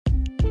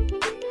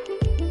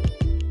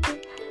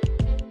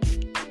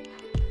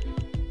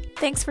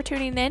Thanks for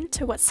tuning in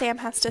to What Sam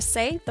Has to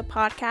Say, the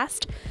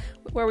podcast,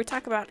 where we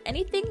talk about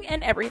anything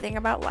and everything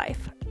about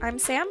life. I'm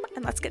Sam,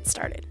 and let's get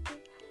started.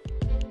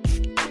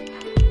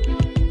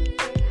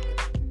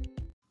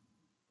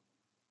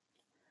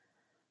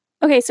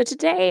 Okay, so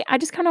today I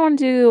just kind of want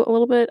to do a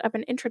little bit of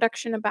an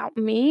introduction about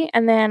me,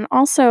 and then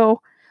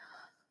also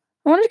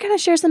I wanted to kind of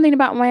share something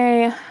about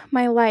my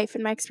life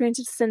and my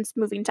experiences since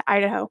moving to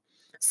Idaho.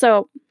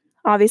 So,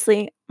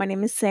 obviously, my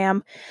name is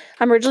Sam.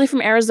 I'm originally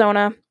from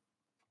Arizona,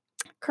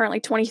 currently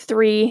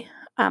 23.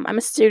 I'm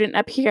a student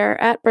up here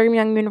at Brigham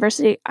Young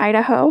University,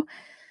 Idaho.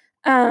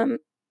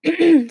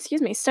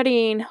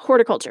 Studying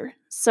horticulture.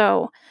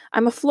 So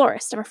I'm a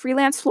florist. I'm a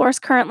freelance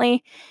florist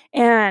currently,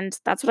 and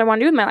that's what I want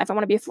to do with my life. I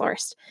want to be a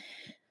florist.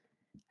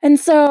 And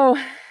so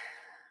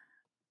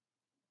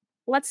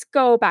let's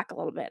go back a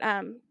little bit.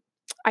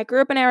 I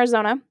grew up in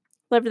Arizona,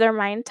 lived there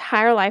my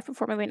entire life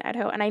before moving to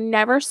Idaho, and I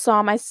never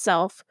saw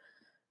myself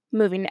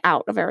moving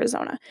out of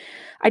Arizona.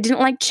 I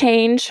didn't like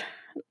change.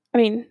 I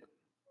mean,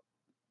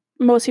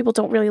 most people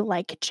don't really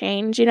like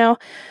change,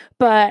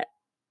 but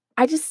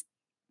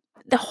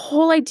the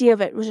whole idea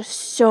of it was just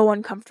so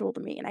uncomfortable to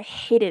me, and I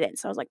hated it.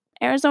 So I was like,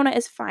 Arizona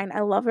is fine.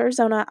 I love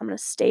Arizona. I'm going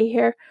to stay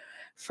here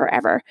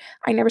forever.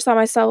 I never saw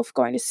myself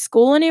going to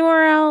school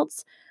anywhere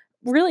else.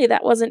 Really,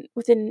 that wasn't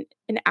within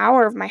an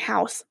hour of my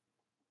house.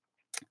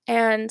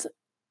 And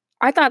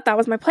I thought that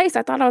was my place.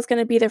 I thought I was going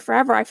to be there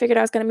forever. I figured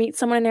I was going to meet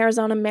someone in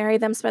Arizona, marry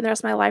them, spend the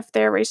rest of my life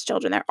there, raise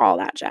children there, all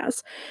that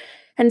jazz.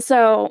 And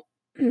so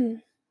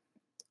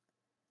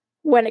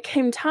when it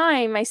came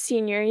time, my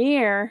senior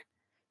year,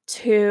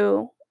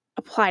 to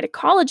apply to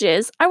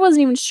colleges, I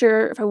wasn't even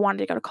sure if I wanted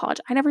to go to college.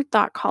 I never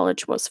thought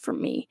college was for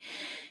me.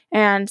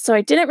 And so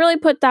I didn't really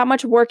put that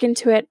much work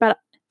into it, but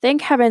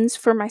thank heavens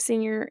for my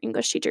senior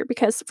English teacher,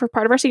 because for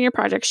part of our senior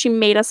project, she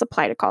made us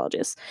apply to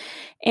colleges.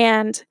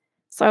 And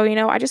so,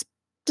 I just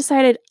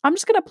decided I'm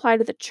just going to apply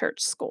to the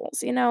church schools,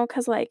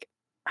 because I'm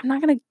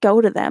not going to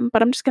go to them,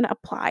 but I'm just going to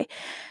apply.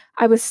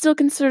 I was still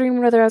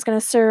considering whether I was going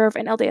to serve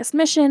an LDS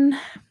mission.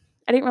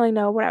 I didn't really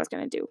know what I was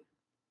going to do.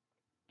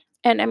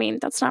 And I mean,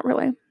 that's not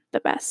really the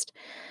best.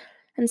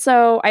 And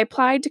so I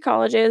applied to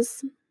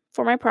colleges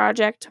for my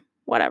project,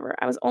 whatever.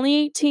 I was only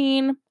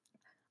 18.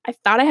 I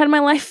thought I had my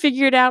life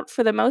figured out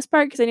for the most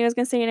part because I knew I was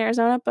going to stay in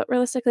Arizona, but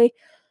realistically,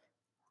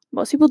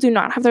 most people do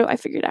not have their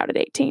life figured out at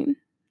 18,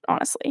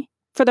 honestly.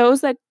 For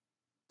those that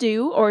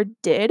do or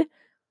did,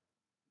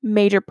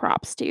 major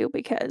props to you,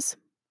 because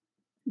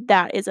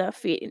that is a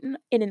feat in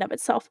and of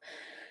itself.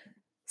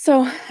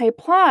 So I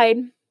applied,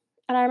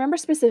 and I remember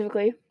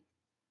specifically,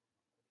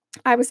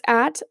 I was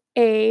at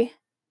a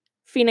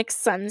Phoenix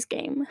Suns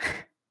game,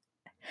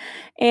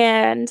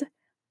 and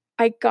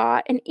I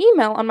got an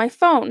email on my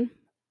phone,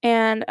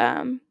 and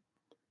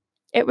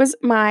it was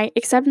my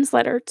acceptance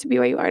letter to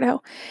BYU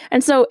Idaho.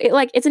 And so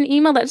it's an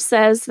email that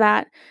says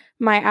that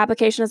my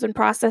application has been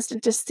processed,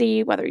 and to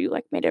see whether you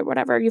made it or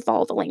whatever, you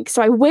follow the link.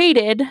 So I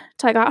waited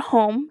till I got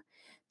home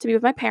to be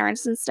with my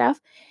parents and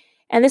stuff.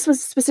 And this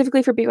was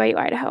specifically for BYU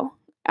Idaho.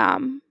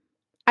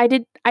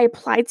 I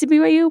applied to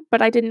BYU,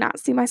 but I did not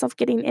see myself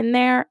getting in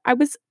there. I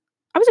was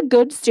a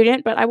good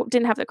student, but I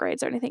didn't have the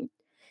grades or anything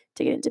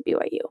to get into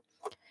BYU.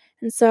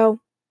 And so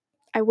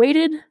I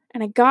waited,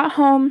 and I got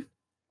home.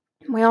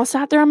 We all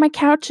sat there on my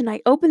couch, and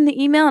I opened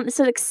the email, and it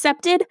said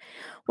accepted,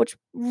 which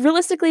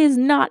realistically is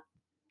not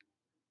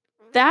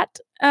that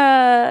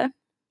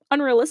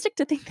unrealistic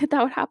to think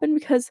that would happen,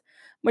 because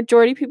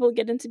majority of people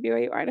get into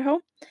BYU Idaho.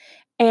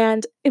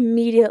 And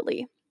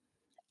immediately,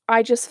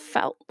 I just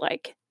felt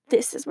like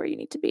this is where you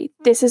need to be.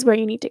 This is where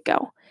you need to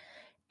go.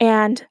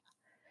 And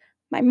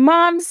my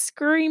mom's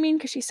screaming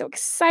because she's so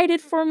excited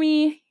for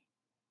me.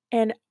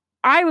 And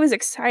I was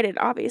excited,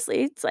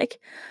 obviously. It's like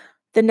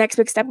the next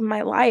big step in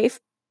my life.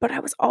 But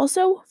I was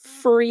also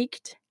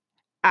freaked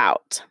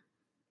out.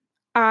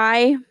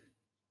 I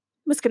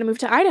was going to move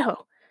to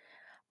Idaho.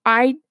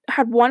 I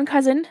had one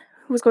cousin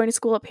who was going to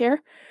school up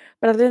here.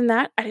 But other than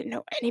that, I didn't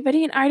know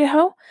anybody in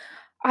Idaho.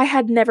 I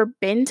had never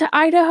been to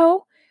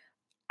Idaho.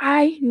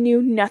 I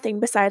knew nothing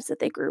besides that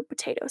they grew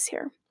potatoes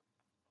here.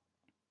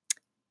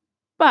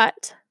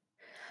 But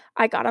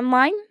I got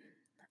online.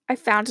 I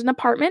found an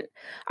apartment.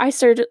 I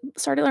started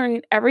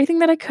learning everything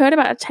that I could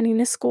about attending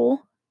a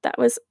school that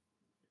was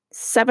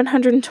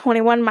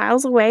 721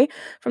 miles away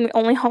from the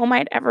only home I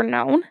had ever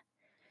known.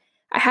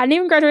 I hadn't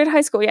even graduated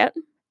high school yet.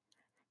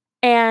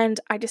 And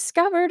I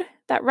discovered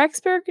that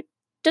Rexburg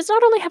does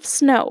not only have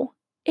snow,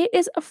 it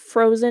is a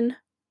frozen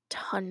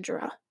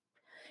tundra.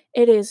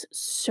 It is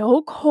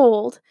so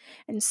cold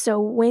and so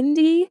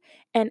windy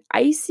and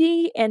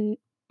icy and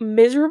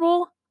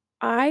miserable.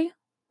 I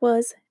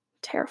was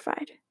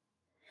terrified.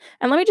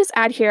 And let me just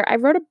add here, I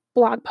wrote a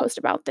blog post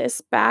about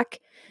this back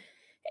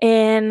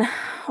in,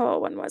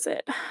 when was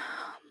it?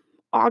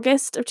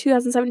 August of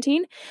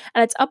 2017.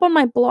 And it's up on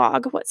my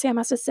blog, What Sam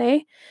Has to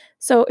Say.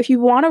 So if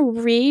you want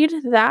to read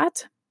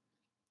that,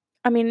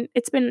 I mean,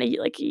 it's been a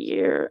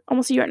year,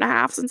 almost a year and a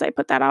half since I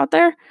put that out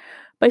there.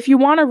 But if you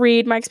want to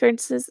read my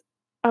experiences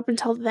up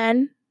until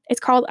then, it's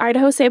called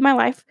Idaho Saved My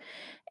Life.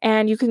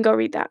 and you can go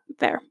read that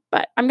there.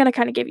 But I'm going to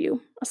kind of give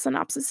you a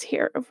synopsis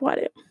here of what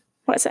it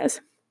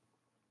says.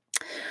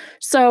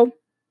 So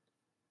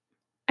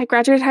I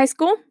graduated high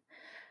school.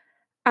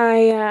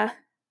 I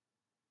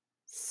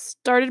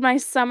started my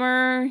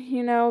summer,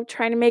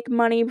 trying to make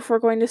money before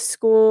going to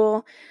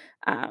school.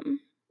 I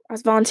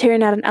was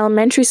volunteering at an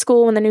elementary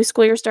school when the new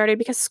school year started,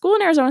 because school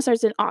in Arizona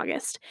starts in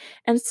August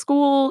and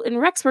school in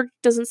Rexburg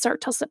doesn't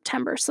start till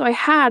September. So I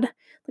had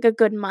like a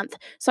good month.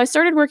 So I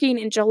started working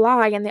in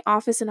July in the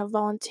office in a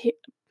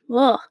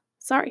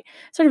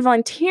started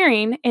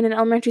volunteering in an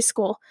elementary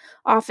school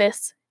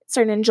office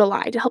starting in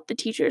July to help the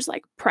teachers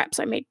like prep.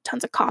 So I made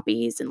tons of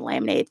copies and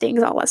laminated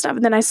things, all that stuff.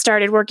 And then I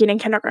started working in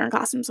kindergarten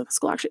classrooms when the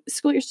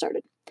school year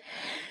started.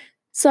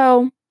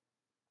 So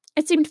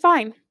it seemed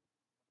fine.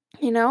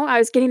 I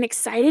was getting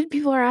excited.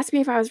 People are asking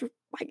me if I was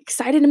like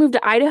excited to move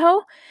to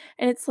Idaho.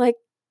 And it's like,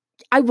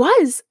 I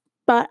was,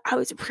 but I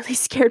was really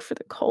scared for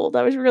the cold.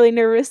 I was really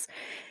nervous.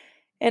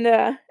 And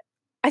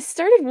I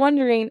started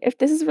wondering if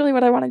this is really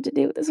what I wanted to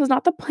do. This was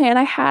not the plan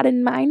I had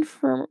in mind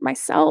for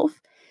myself.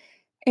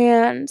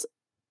 And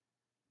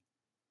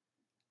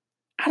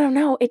I don't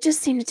know, it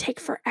just seemed to take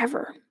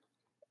forever.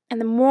 And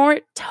the more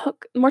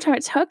time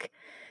it took,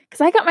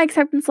 because I got my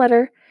acceptance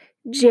letter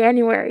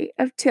January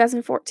of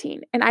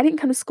 2014, and I didn't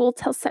come to school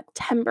till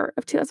September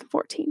of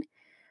 2014.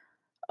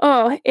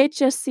 Oh, it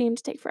just seemed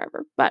to take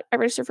forever. But I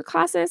registered for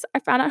classes. I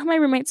found out who my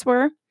roommates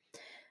were.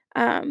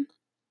 And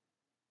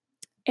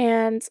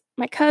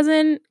my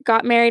cousin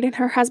got married and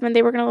her husband,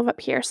 they were going to live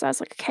up here. So I was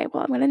like, okay,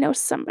 well, I'm going to know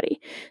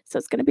somebody. So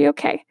it's going to be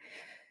okay.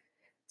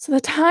 So the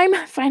time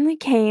finally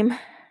came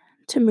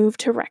to move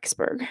to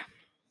Rexburg.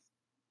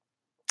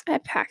 I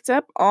packed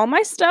up all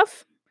my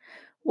stuff,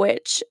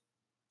 which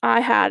I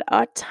had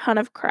a ton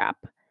of crap,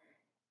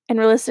 and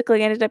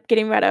realistically ended up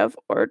getting rid of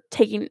or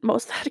taking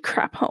most of that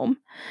crap home.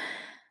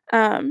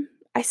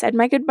 I said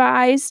my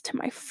goodbyes to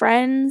my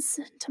friends,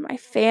 to my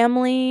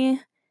family,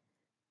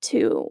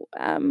 to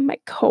my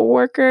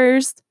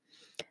coworkers,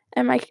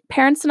 and my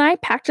parents and I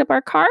packed up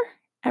our car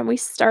and we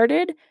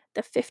started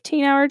the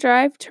 15-hour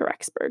drive to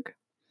Rexburg.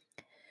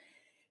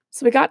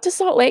 So we got to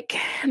Salt Lake,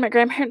 and my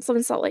grandparents live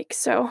in Salt Lake,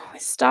 so we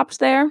stopped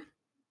there.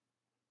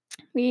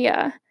 We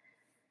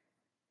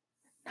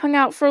hung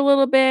out for a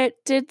little bit,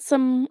 did a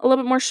little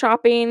bit more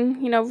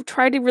shopping,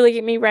 tried to really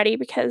get me ready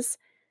because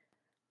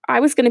I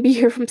was going to be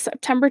here from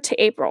September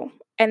to April,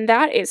 and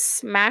that is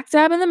smack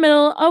dab in the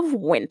middle of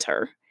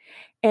winter.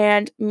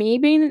 And me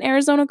being an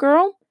Arizona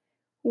girl,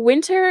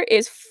 winter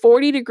is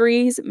 40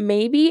 degrees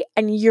maybe,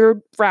 and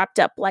you're wrapped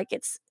up like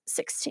it's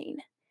 16.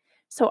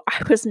 So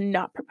I was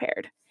not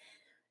prepared.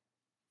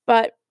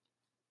 But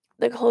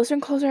the closer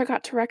and closer I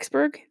got to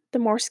Rexburg, the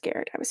more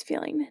scared I was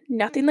feeling.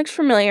 Nothing looked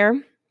familiar.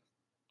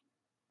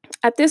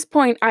 At this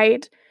point,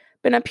 I'd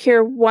been up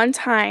here one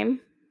time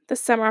the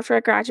summer after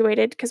I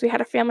graduated because we had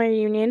a family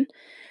reunion,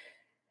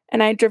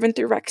 and I'd driven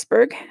through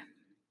Rexburg,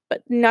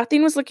 but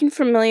nothing was looking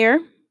familiar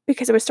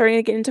because it was starting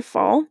to get into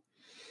fall.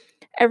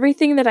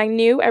 Everything that I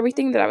knew,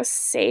 everything that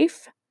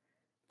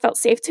felt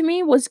safe to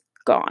me, was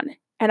gone.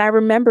 And I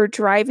remember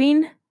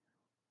driving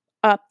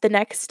up the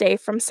next day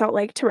from Salt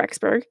Lake to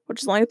Rexburg,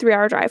 which is only a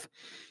 3-hour drive.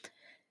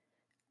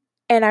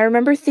 And I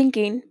remember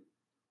thinking,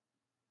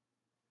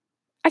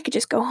 I could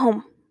just go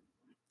home.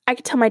 I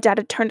could tell my dad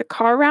to turn the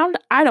car around.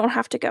 I don't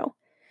have to go.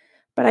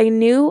 But I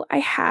knew I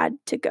had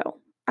to go.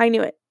 I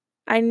knew it.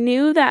 I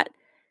knew that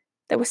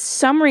there was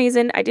some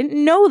reason. I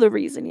didn't know the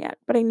reason yet,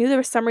 but I knew there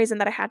was some reason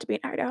that I had to be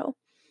in Idaho.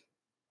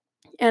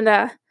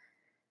 And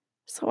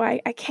so I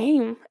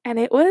came, and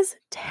it was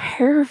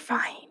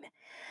terrifying.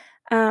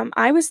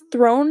 I was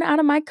thrown out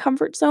of my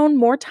comfort zone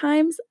more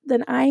times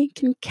than I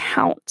can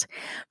count.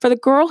 For the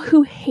girl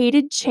who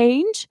hated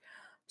change,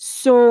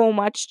 so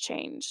much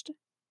changed.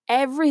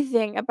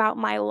 Everything about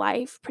my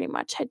life pretty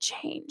much had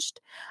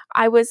changed.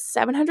 I was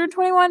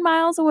 721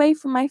 miles away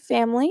from my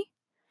family.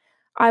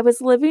 I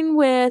was living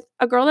with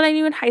a girl that I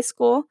knew in high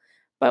school,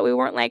 but we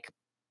weren't like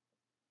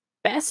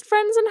best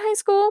friends in high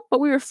school, but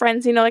we were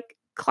friends, like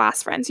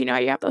class friends. You know how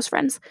you have those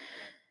friends.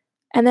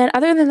 And then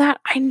other than that,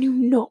 I knew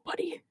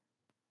nobody.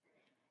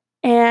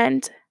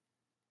 And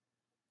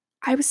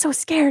I was so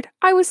scared.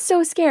 I was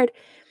so scared.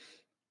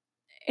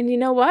 And you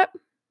know what?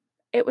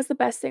 It was the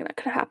best thing that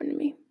could have happened to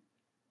me.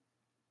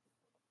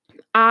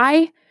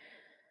 I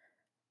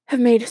have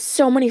made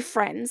so many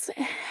friends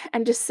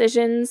and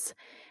decisions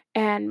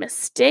and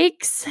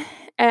mistakes,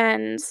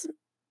 and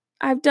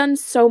I've done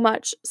so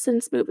much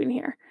since moving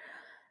here.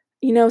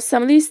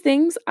 Some of these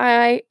things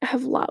I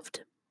have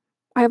loved.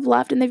 I have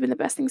loved, and they've been the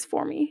best things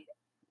for me.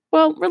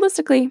 Well,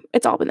 realistically,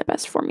 it's all been the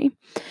best for me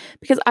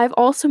because I've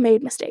also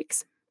made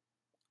mistakes.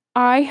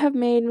 I have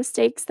made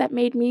mistakes that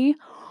made me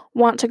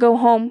want to go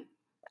home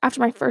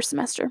after my first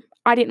semester.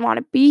 I didn't want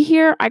to be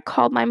here. I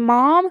called my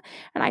mom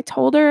and I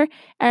told her,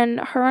 and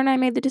her and I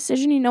made the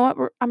decision, you know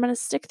what, I'm going to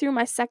stick through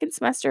my second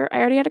semester. I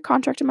already had a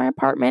contract in my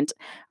apartment.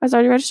 I was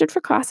already registered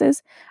for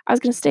classes. I was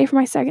going to stay for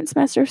my second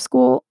semester of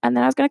school, and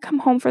then I was going to come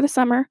home for the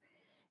summer.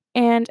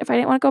 And if I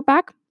didn't want to go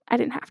back, I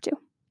didn't have to.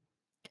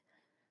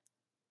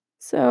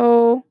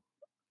 So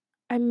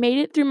I made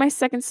it through my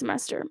second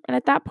semester, and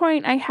at that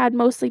point, I had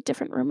mostly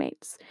different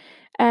roommates,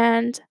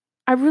 and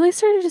I really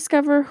started to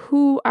discover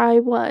who I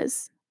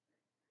was,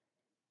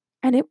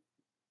 and it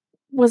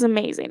was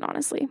amazing,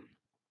 honestly.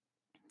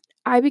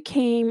 I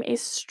became a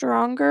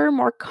stronger,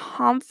 more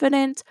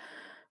confident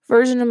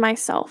version of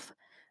myself.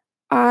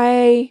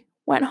 I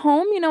went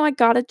home, I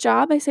got a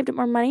job, I saved up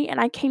more money, and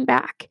I came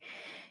back.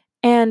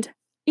 And,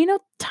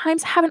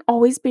 times haven't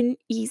always been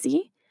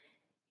easy.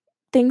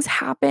 Things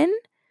happen,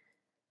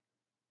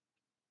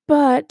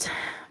 but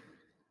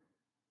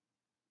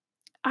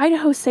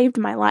Idaho saved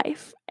my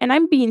life, and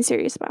I'm being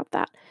serious about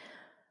that.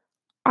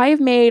 I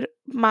have made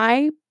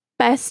my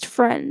best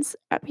friends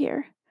up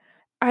here.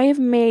 I have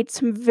made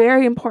some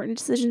very important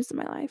decisions in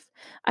my life.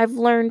 I've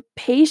learned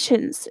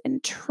patience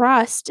and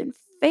trust and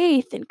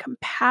faith and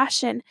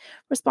compassion,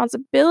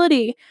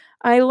 responsibility.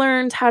 I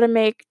learned how to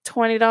make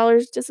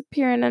 $20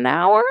 disappear in an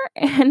hour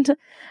and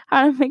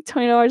how to make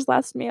 $20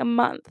 last me a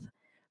month.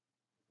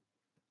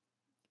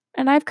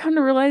 And I've come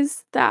to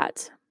realize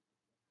that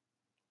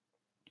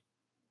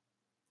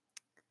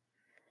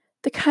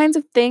the kinds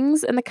of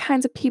things and the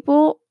kinds of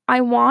people I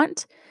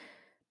want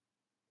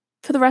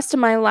for the rest of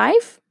my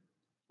life,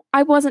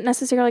 I wasn't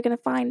necessarily going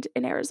to find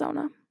in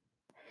Arizona.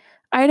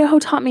 Idaho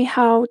taught me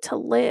how to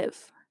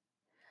live.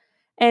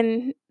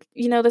 And,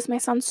 this may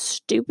sound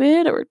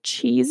stupid or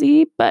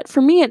cheesy, but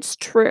for me, it's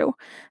true.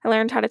 I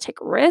learned how to take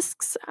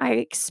risks. I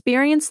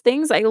experienced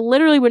things I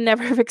literally would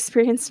never have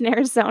experienced in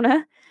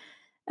Arizona.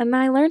 And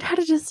I learned how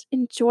to just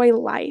enjoy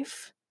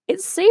life.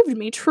 It saved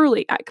me,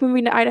 truly,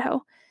 moving to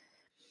Idaho.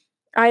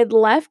 I had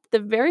left the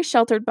very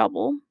sheltered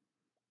bubble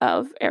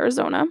of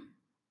Arizona.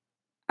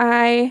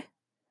 I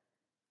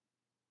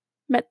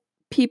met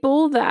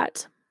people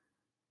that,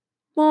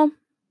 well,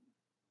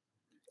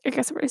 I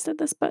guess I've already said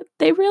this, but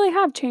they really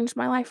have changed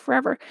my life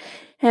forever.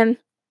 And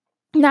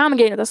now I'm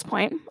getting to this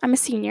point. I'm a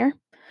senior.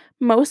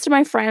 Most of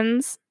my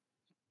friends,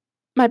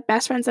 my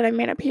best friends that I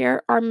made up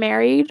here, are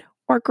married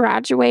or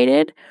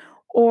graduated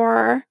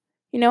or,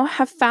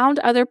 have found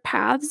other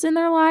paths in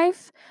their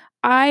life.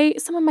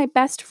 Some of my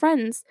best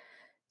friends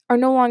are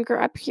no longer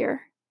up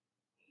here.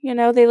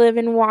 They live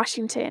in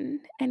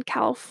Washington and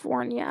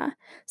California.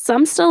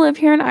 Some still live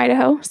here in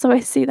Idaho, so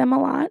I see them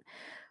a lot,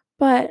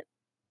 but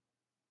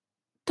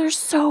they're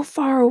so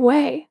far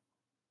away.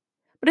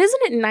 But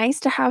isn't it nice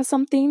to have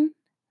something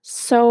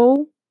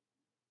so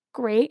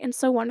great and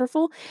so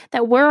wonderful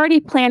that we're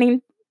already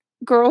planning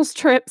girls'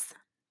 trips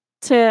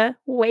to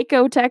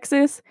Waco,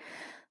 Texas?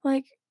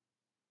 Like,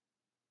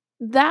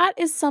 that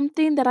is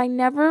something that I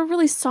never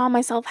really saw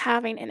myself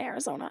having in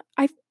Arizona.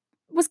 I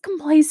was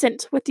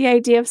complacent with the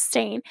idea of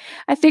staying.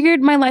 I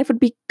figured my life would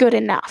be good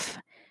enough.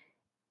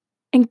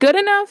 And good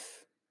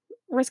enough,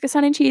 risk of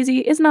sounding cheesy,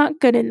 is not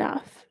good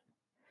enough.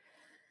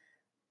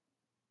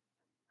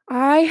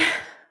 I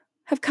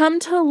have come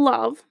to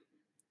love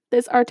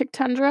this Arctic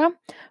tundra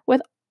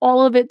with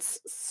all of its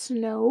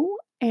snow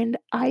and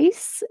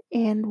ice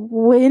and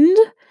wind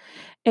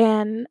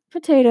and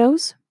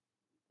potatoes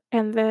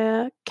and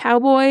the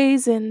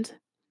cowboys and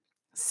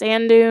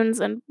sand dunes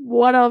and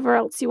whatever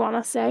else you want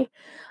to say.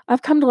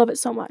 I've come to love it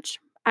so much.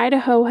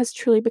 Idaho has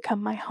truly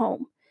become my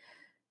home.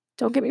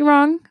 Don't get me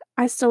wrong,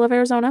 I still love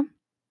Arizona.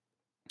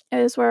 It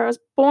is where I was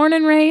born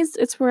and raised.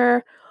 It's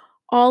where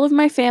all of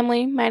my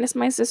family, minus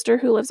my sister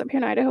who lives up here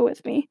in Idaho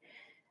with me,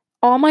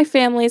 all my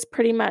family is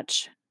pretty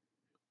much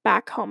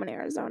back home in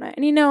Arizona.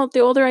 And the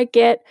older I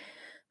get,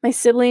 my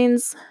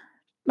siblings,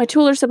 my two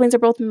older siblings are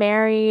both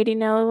married,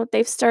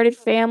 they've started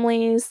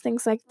families,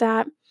 things like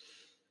that.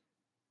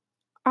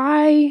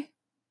 I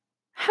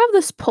have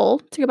this pull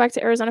to go back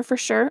to Arizona for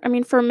sure. I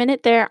mean, for a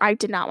minute there, I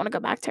did not want to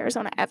go back to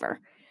Arizona ever.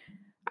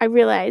 I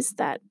realized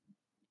that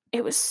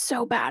it was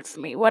so bad for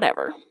me,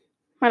 whatever.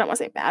 I don't want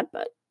to say bad,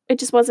 but it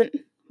just wasn't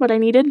what I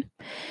needed.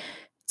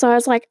 So I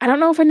was like, I don't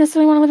know if I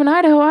necessarily want to live in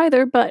Idaho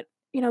either, but,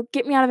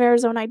 get me out of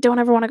Arizona. I don't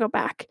ever want to go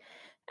back.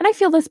 And I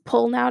feel this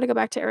pull now to go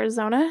back to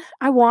Arizona.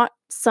 I want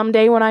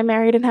someday when I'm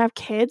married and have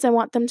kids, I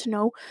want them to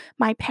know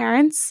my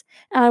parents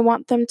and I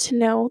want them to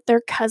know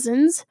their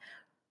cousins.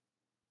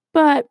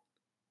 But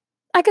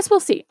I guess we'll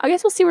see. I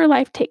guess we'll see where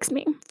life takes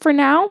me. For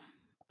now,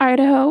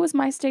 Idaho is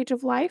my stage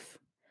of life.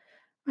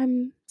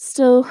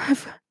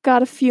 I've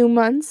got a few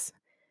months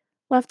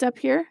left up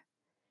here,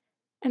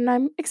 and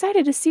I'm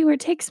excited to see where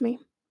it takes me.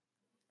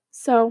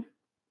 So,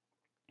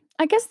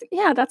 I guess,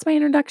 yeah, that's my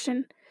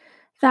introduction.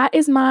 That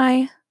is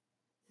my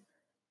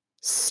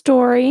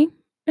story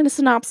and a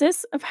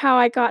synopsis of how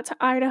I got to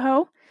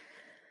Idaho.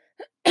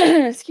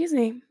 Excuse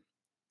me.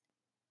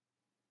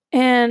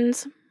 And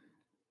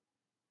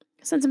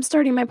since I'm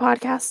starting my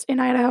podcast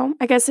in Idaho,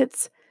 I guess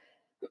it's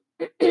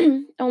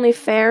only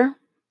fair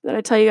that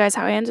I tell you guys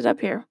how I ended up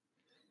here.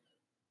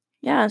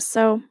 Yeah,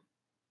 so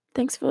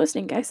thanks for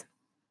listening, guys.